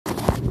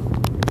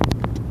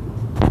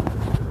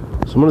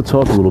So I'm going to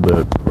talk a little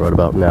bit right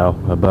about now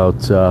about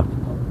the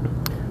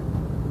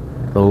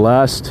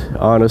last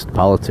honest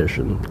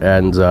politician,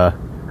 and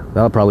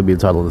that'll probably be the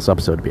title of this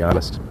episode, to be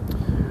honest.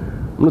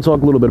 I'm going to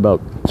talk a little bit about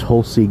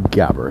Tulsi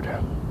Gabbard.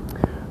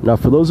 Now,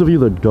 for those of you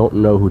that don't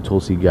know who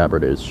Tulsi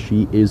Gabbard is,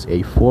 she is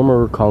a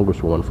former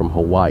congresswoman from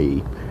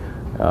Hawaii,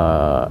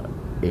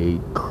 a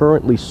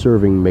currently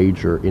serving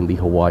major in the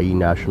Hawaii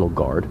National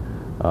Guard,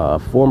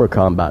 former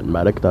combat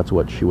medic. That's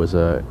what she was.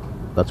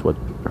 That's what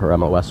her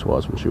MOS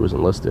was when she was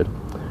enlisted,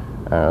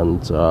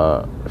 and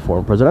a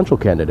former presidential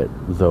candidate.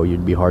 Though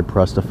you'd be hard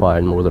pressed to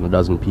find more than a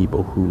dozen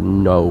people who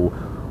know,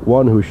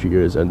 one, who she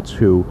is, and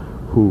two,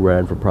 who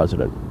ran for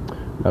president.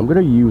 Now, I'm going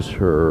to use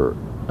her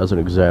as an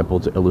example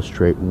to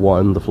illustrate,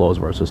 one, the flaws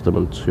of our system,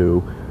 and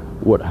two,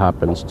 what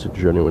happens to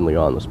genuinely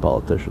honest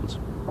politicians.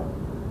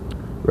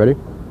 Ready?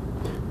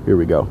 Here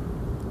we go.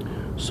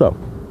 So,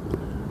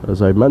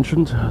 as I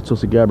mentioned,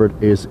 Tulsi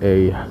Gabbard is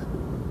a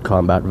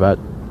combat vet,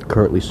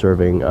 currently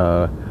serving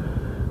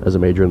as a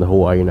major in the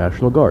Hawaii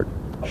National Guard.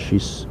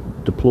 She's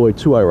deployed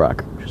to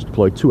Iraq. She's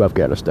deployed to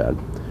Afghanistan.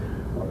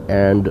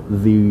 And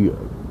the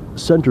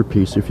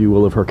centerpiece, if you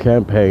will, of her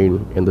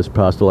campaign in this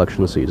past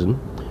election season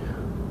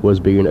was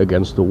being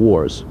against the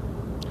wars.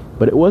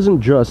 But it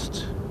wasn't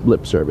just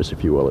lip service,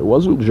 if you will. It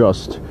wasn't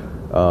just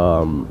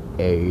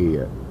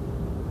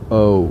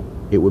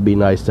it would be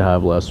nice to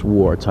have less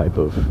war type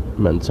of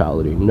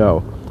mentality.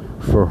 No.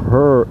 For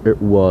her,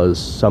 it was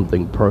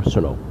something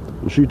personal.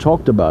 And she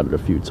talked about it a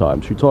few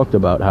times. She talked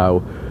about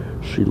how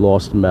she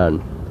lost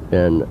men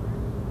in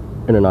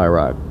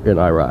Iraq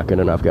and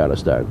in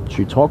Afghanistan.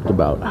 She talked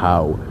about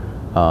how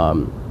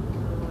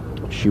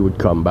she would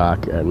come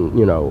back and,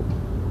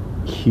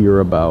 hear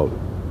about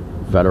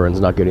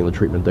veterans not getting the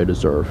treatment they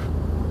deserve,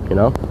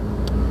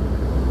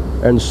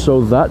 And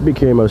so that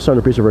became a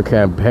centerpiece of her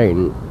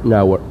campaign.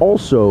 Now, what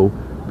also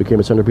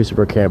became a centerpiece of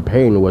her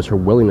campaign was her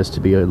willingness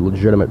to be a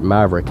legitimate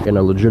maverick, and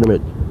a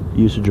legitimate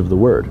usage of the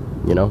word.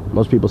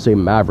 Most people say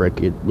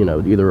maverick. It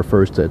either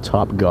refers to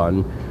Top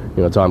Gun,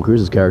 Tom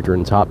Cruise's character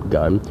in Top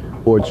Gun,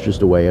 or it's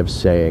just a way of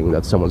saying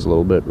that someone's a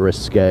little bit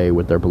risque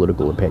with their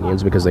political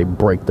opinions because they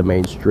break the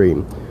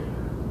mainstream.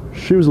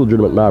 She was a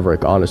legitimate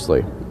maverick,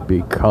 honestly,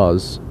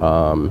 because,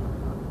 all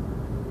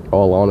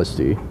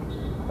honesty,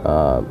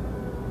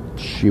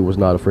 she was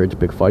not afraid to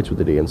pick fights with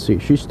the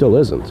DNC. She still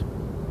isn't.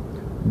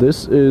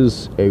 This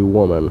is a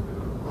woman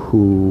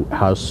who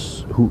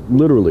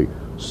literally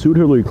sued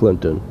Hillary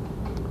Clinton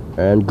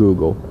and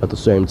Google at the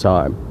same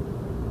time.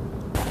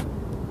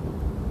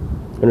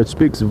 And it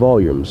speaks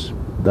volumes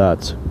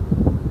that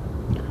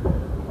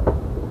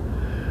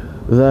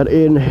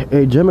in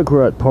a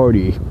Democrat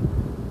Party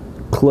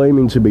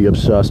claiming to be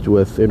obsessed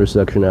with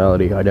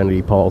intersectionality,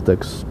 identity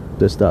politics,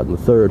 this, that, and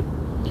the third,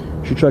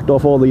 she checked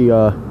off all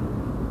the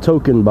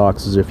token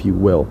boxes, if you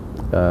will.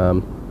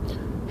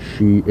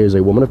 She is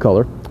a woman of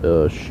color.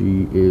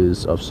 She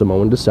is of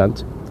Samoan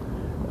descent,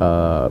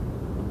 a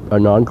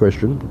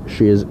non-Christian.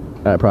 She is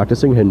a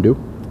practicing Hindu,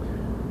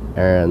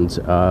 and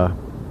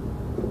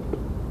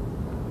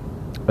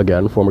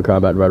again, former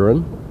combat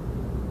veteran,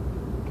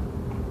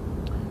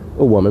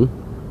 a woman,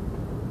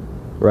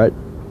 right?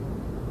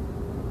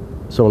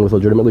 Someone with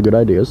legitimately good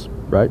ideas,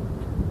 right?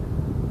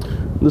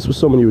 This was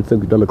someone you would think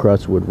the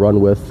Democrats would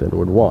run with and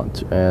would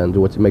want. And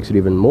what makes it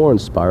even more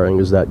inspiring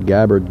is that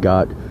Gabbard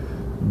got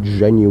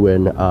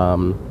genuine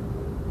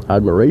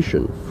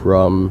admiration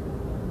from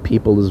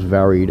people as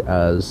varied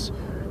as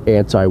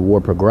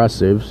anti-war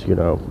progressives,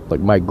 like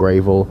Mike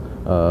Gravel,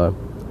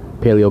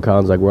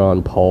 paleocons like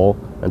Ron Paul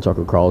and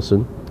Tucker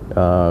Carlson,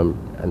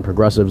 and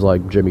progressives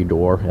like Jimmy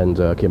Dore and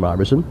Kim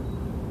Iverson.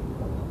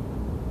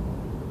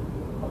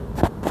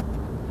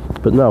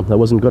 But no, that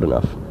wasn't good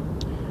enough.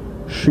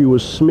 She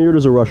was smeared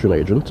as a Russian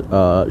agent.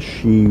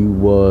 She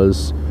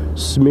was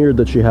smeared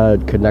that she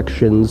had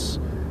connections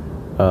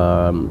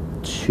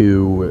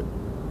to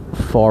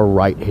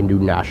far-right Hindu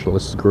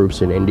nationalist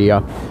groups in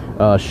India.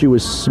 She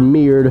was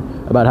smeared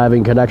about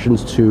having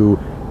connections to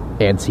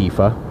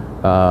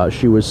Antifa.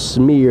 She was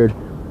smeared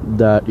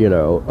that,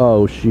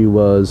 she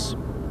was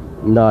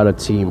not a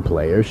team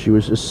player. She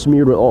was just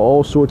smeared with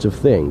all sorts of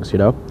things,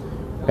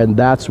 And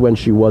that's when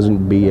she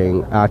wasn't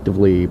being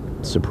actively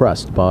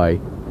suppressed by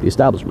the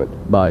establishment,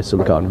 by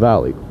Silicon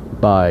Valley,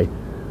 by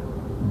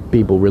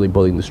people really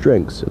pulling the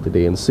strings at the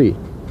DNC.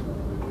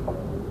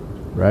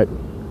 Right?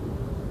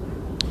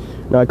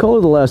 Now, I call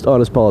her the last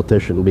honest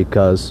politician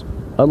because,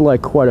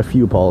 unlike quite a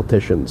few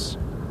politicians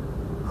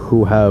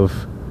who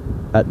have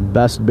at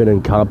best been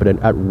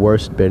incompetent, at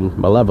worst been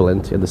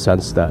malevolent, in the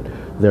sense that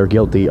they're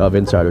guilty of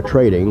insider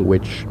trading,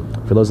 which,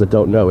 for those that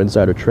don't know,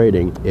 insider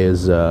trading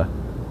is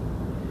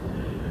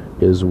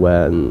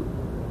when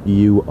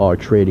you are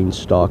trading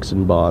stocks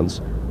and bonds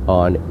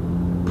on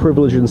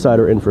privileged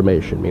insider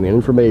information, meaning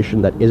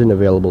information that isn't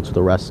available to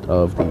the rest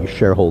of the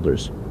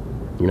shareholders.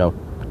 It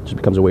just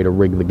becomes a way to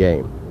rig the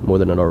game more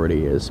than it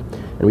already is.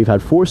 And we've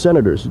had 4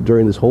 senators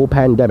during this whole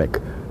pandemic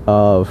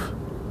of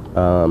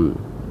 4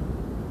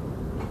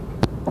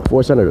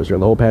 senators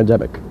during the whole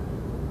pandemic.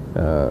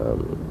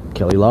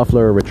 Kelly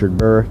Loeffler, Richard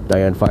Burr,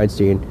 Dianne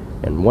Feinstein,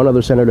 and one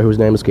other senator whose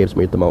name escapes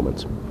me at the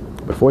moment.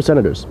 But 4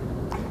 senators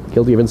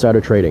guilty of insider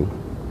trading.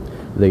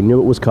 They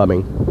knew it was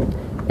coming,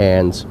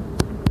 and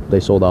they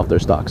sold off their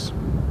stocks.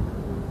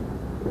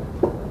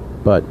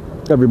 But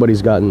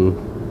everybody's gotten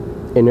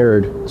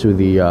inured to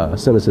the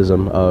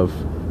cynicism of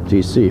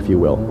DC, if you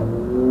will.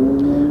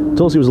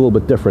 Tulsi was a little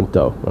bit different,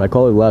 though, and I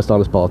call her the last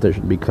honest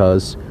politician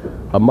because,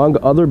 among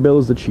other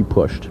bills that she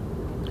pushed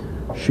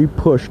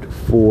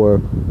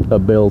for a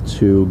bill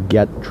to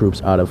get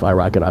troops out of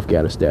Iraq and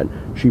Afghanistan.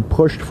 She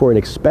pushed for an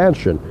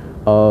expansion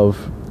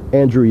of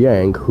Andrew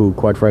Yang, who,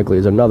 quite frankly,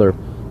 is another,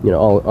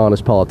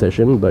 honest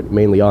politician, but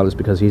mainly honest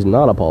because he's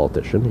not a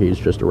politician. He's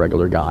just a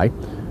regular guy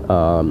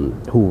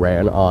who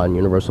ran on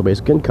universal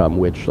basic income,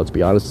 which, let's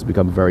be honest, has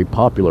become very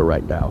popular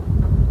right now.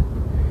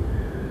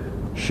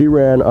 She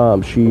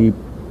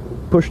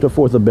pushed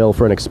forth a bill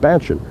for an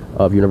expansion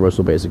of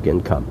universal basic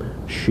income.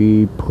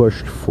 She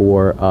pushed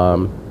for,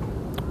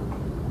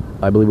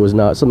 I believe it was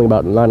not something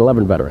about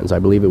 9/11 veterans. I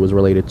believe it was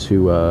related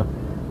to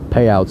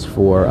payouts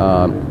for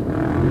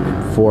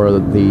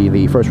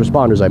the first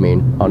responders,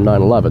 on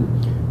 9/11.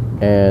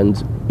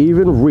 And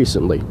even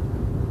recently,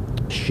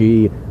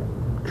 she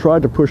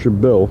tried to push a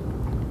bill,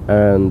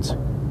 and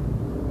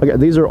again,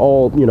 these are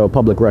all,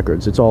 public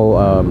records. It's all,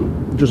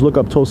 just look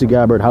up Tulsi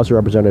Gabbard, House of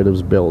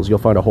Representatives bills. You'll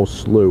find a whole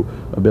slew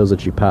of bills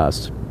that she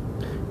passed.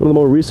 One of the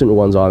more recent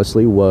ones,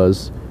 honestly,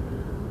 was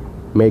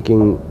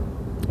putting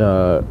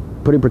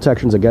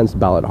protections against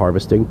ballot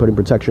harvesting, putting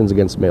protections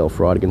against mail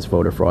fraud, against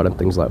voter fraud, and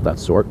things like that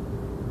sort.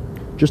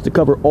 Just to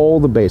cover all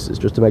the bases,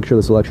 just to make sure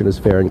this election is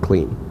fair and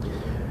clean.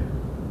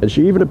 And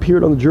she even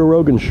appeared on the Joe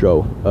Rogan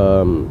show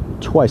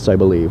twice, I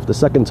believe. The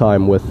second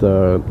time with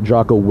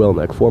Jocko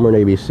Willink, former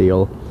Navy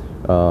SEAL,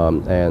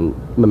 and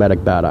mimetic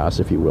badass,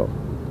 if you will.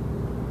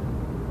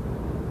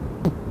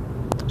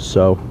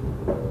 So,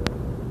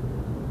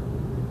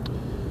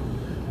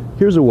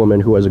 here's a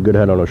woman who has a good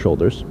head on her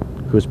shoulders,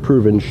 who has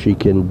proven she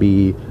can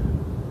be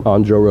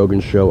on Joe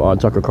Rogan's show, on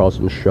Tucker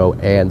Carlson's show,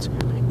 and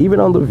even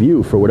on The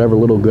View for whatever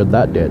little good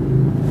that did.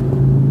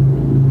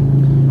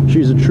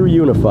 She's a true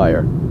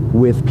unifier,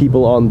 with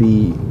people on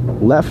the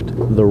left,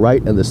 the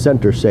right, and the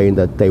center saying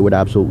that they would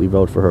absolutely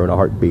vote for her in a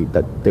heartbeat,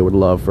 that they would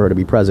love for her to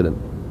be president.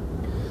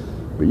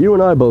 But you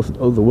and I both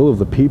know the will of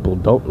the people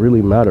don't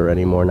really matter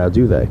anymore now,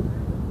 do they?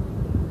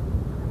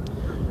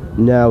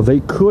 Now,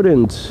 they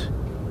couldn't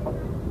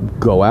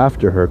go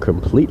after her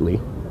completely,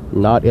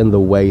 not in the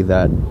way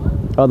that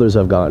others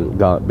have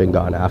been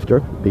gone after,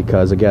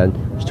 because again,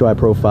 she's too high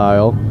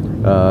profile,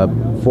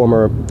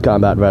 former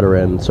combat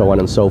veteran, so on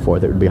and so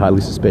forth. It would be highly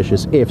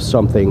suspicious if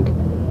something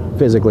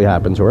physically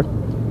happened to her.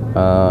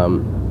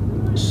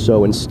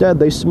 So instead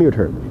they smeared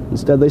her,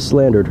 instead they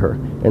slandered her,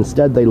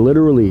 instead they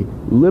literally,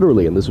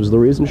 and this was the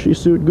reason she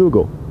sued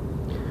Google,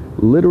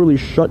 literally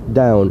shut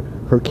down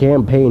her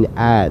campaign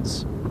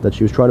ads that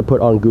she was trying to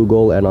put on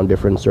Google and on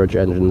different search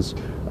engines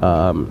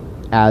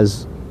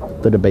as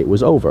the debate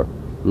was over.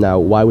 Now,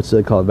 why would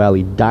Silicon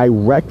Valley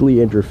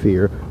directly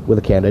interfere with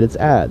a candidate's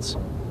ads?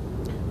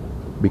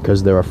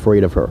 Because they're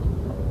afraid of her.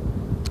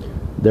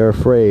 They're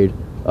afraid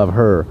of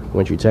her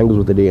when she tangles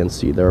with the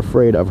DNC. They're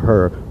afraid of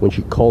her when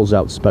she calls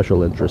out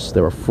special interests.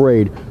 They're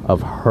afraid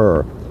of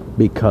her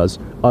because,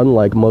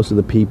 unlike most of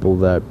the people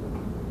that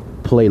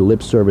play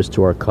lip service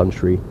to our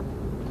country,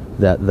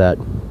 that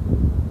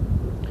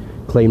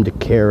claim to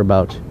care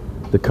about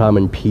the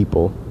common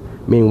people,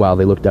 meanwhile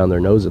they look down their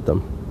nose at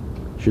them,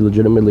 she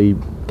legitimately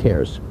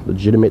cares,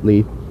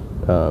 legitimately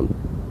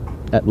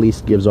at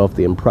least gives off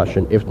the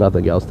impression, if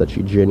nothing else, that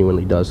she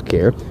genuinely does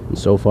care, and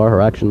so far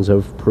her actions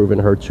have proven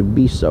her to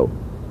be so.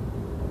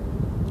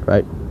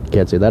 Right?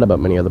 Can't say that about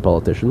many other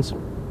politicians.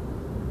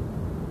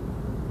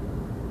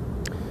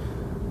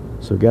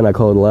 So again, I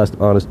call her the last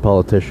honest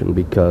politician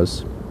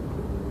because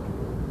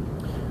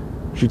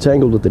she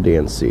tangled with the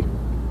DNC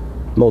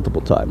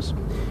multiple times.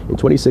 In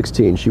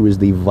 2016, she was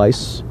the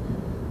vice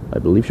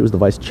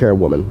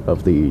chairwoman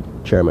of the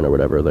chairman, or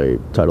whatever the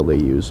title they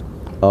use,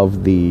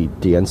 of the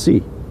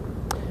DNC.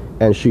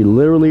 And she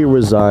literally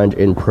resigned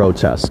in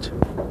protest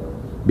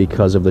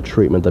because of the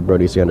treatment that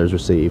Bernie Sanders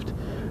received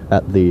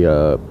at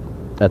the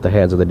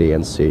hands of the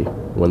DNC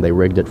when they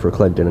rigged it for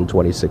Clinton in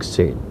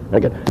 2016.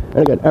 And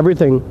again,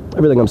 everything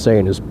I'm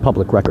saying is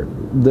public record.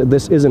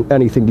 This isn't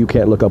anything you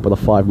can't look up with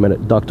a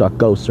 5-minute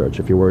DuckDuckGo search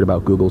if you're worried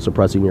about Google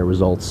suppressing your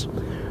results.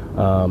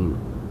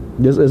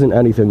 This isn't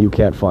anything you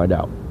can't find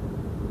out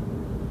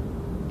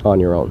on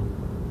your own.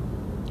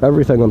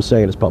 Everything I'm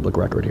saying is public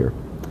record here.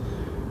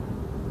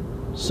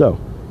 So,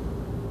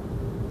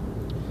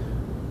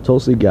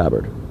 Tulsi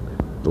Gabbard,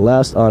 the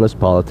last honest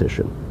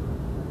politician.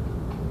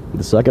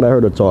 The second I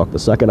heard her talk, the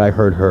second I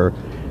heard her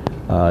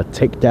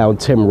take down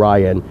Tim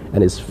Ryan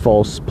and his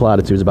false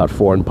platitudes about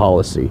foreign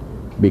policy,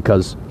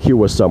 because here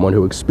was someone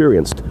who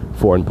experienced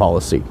foreign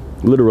policy.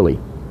 Literally,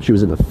 she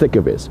was in the thick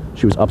of it.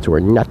 She was up to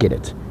her neck in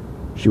it.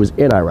 She was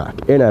in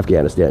Iraq, in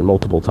Afghanistan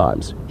multiple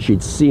times.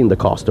 She'd seen the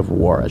cost of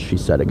war, as she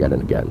said again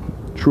and again.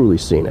 Truly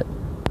seen it.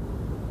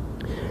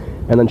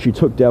 And then she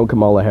took down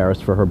Kamala Harris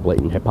for her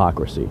blatant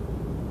hypocrisy.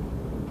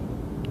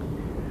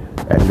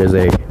 And as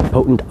a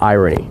potent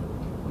irony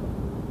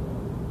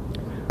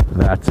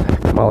that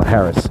Kamala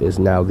Harris is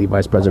now the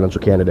vice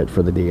presidential candidate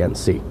for the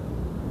DNC.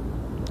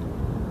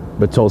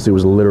 But Tulsi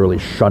was literally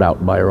shut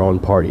out by her own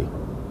party.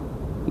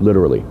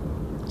 Literally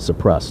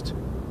suppressed.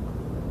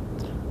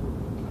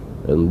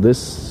 And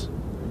this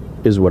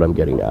is what I'm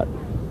getting at.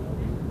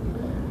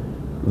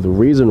 The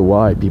reason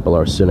why people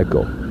are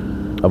cynical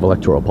of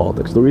electoral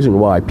politics, the reason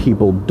why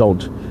people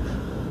don't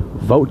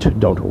want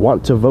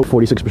to vote,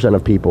 46%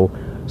 of people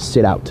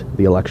sit out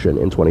the election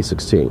in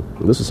 2016.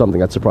 And this is something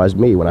that surprised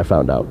me when I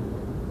found out.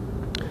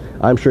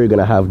 I'm sure you're going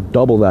to have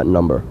double that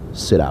number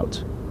sit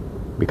out,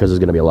 because there's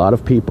going to be a lot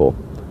of people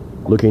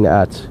looking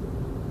at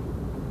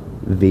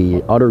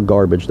the utter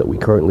garbage that we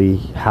currently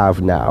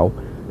have now,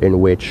 in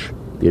which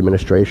the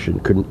administration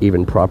couldn't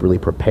even properly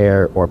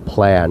prepare or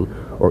plan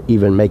or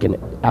even make an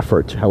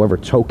effort, however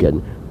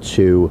token,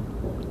 to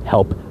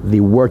help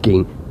the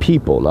working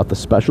people, not the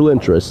special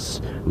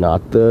interests,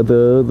 not the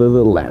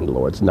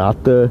landlords,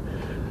 not the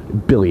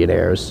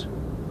billionaires,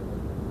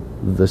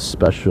 the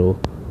special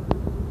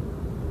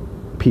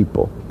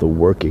people, the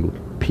working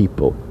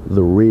people,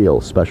 the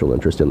real special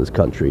interest in this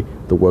country,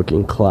 the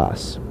working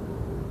class.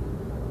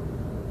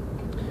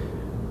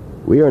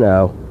 We are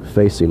now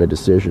facing a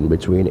decision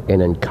between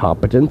an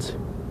incompetent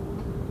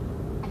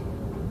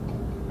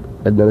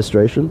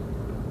administration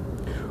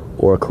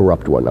or a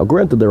corrupt one. Now,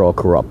 granted, they're all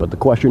corrupt, but the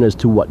question is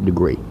to what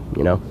degree,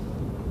 you know?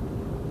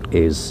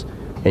 Is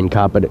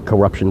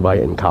corruption by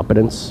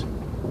incompetence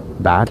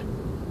bad?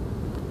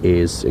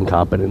 Is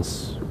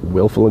incompetence,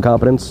 willful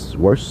incompetence,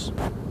 worse?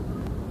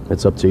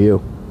 It's up to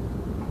you.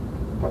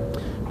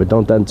 But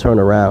don't then turn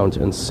around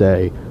and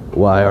say,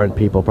 why aren't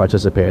people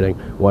participating?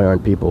 Why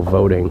aren't people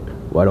voting?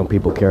 Why don't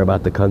people care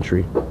about the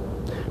country?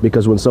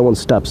 Because when someone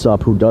steps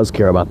up who does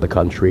care about the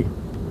country,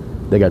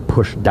 they get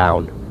pushed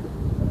down.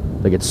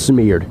 They get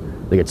smeared.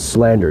 They get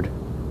slandered.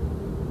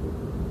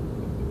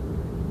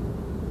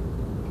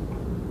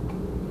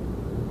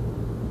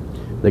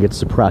 They get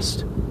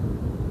suppressed.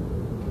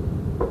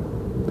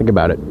 Think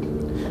about it.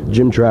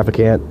 Jim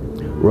Traficant,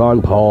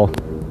 Ron Paul,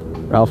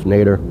 Ralph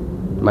Nader,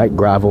 Mike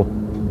Gravel,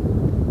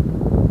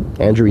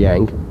 Andrew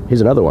Yang.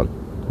 He's another one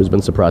who's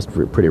been suppressed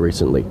pretty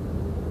recently.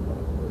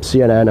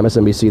 CNN,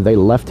 MSNBC, they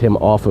left him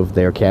off of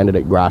their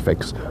candidate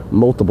graphics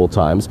multiple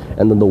times,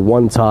 and then the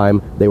one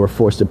time they were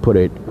forced to put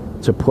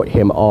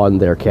him on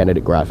their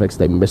candidate graphics,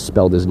 they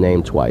misspelled his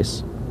name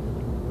twice.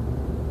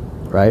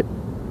 Right?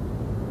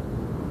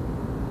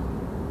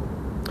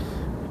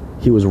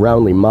 He was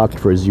roundly mocked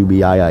for his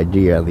UBI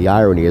idea, and the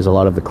irony is a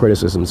lot of the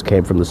criticisms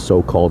came from the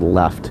so-called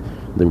left,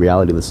 the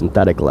reality, the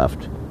synthetic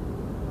left,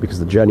 because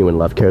the genuine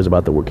left cares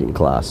about the working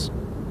class.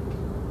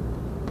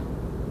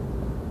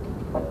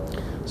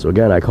 So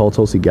again, I call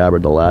Tulsi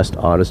Gabbard the last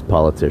honest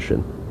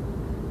politician.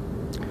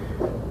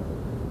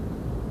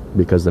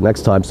 Because the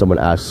next time someone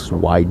asks,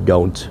 why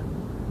don't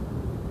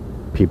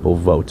people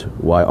vote?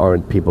 Why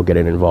aren't people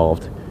getting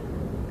involved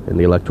in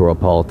the electoral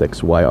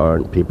politics? Why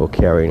aren't people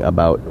caring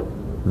about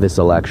this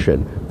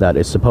election that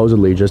is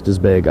supposedly just as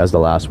big as the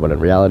last one? In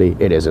reality,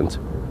 it isn't.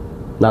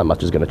 Not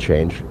much is going to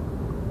change.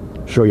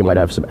 Sure, you might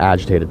have some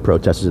agitated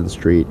protesters in the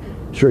street.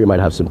 Sure, you might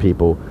have some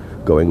people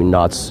going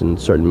nuts in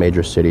certain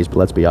major cities, but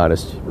let's be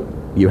honest.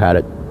 You had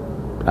it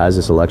as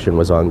this election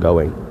was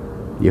ongoing.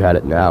 You had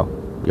it now.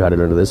 You had it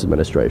under this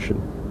administration.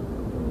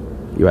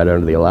 You had it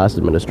under the last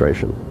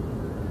administration.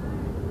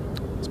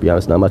 Let's be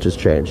honest, not much has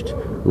changed.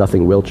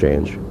 Nothing will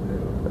change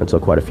until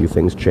quite a few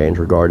things change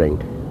regarding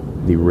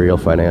the real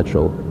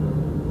financial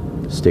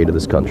state of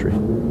this country.